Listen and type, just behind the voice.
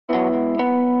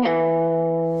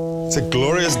It's a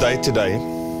glorious day today.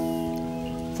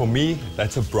 For me,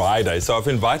 that's a braai day. So I've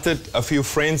invited a few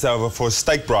friends over for a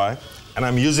steak braai, and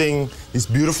I'm using these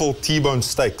beautiful T-bone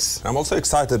steaks. I'm also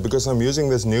excited because I'm using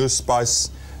this new spice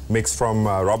mix from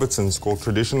Robertsons called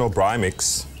Traditional Braai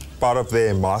Mix, part of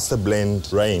their Master Blend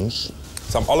range.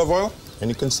 Some olive oil, and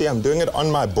you can see I'm doing it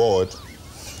on my board.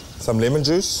 Some lemon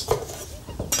juice.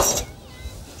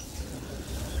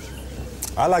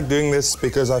 I like doing this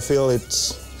because I feel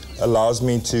it allows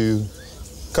me to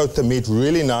coat the meat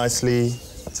really nicely.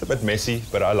 It's a bit messy,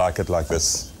 but I like it like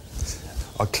this.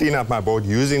 I'll clean up my board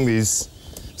using these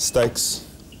steaks.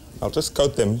 I'll just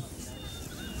coat them,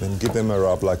 then give them a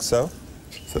rub like so.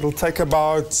 So it'll take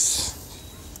about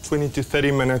 20 to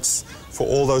 30 minutes for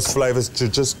all those flavors to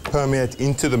just permeate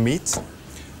into the meat.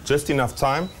 Just enough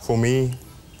time for me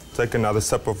to take another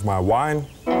sip of my wine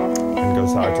and go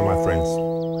say hi to my friends.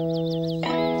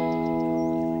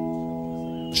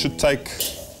 Should take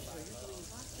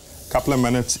a couple of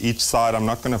minutes each side. I'm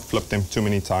not going to flip them too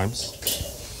many times.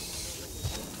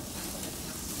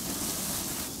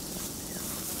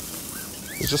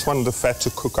 I just want the fat to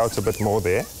cook out a bit more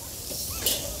there.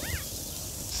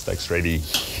 Steak's ready.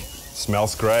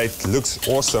 Smells great, looks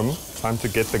awesome. Time to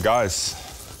get the guys.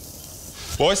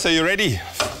 Boys, are you ready?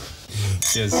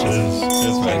 Yes,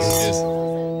 mate. Yes.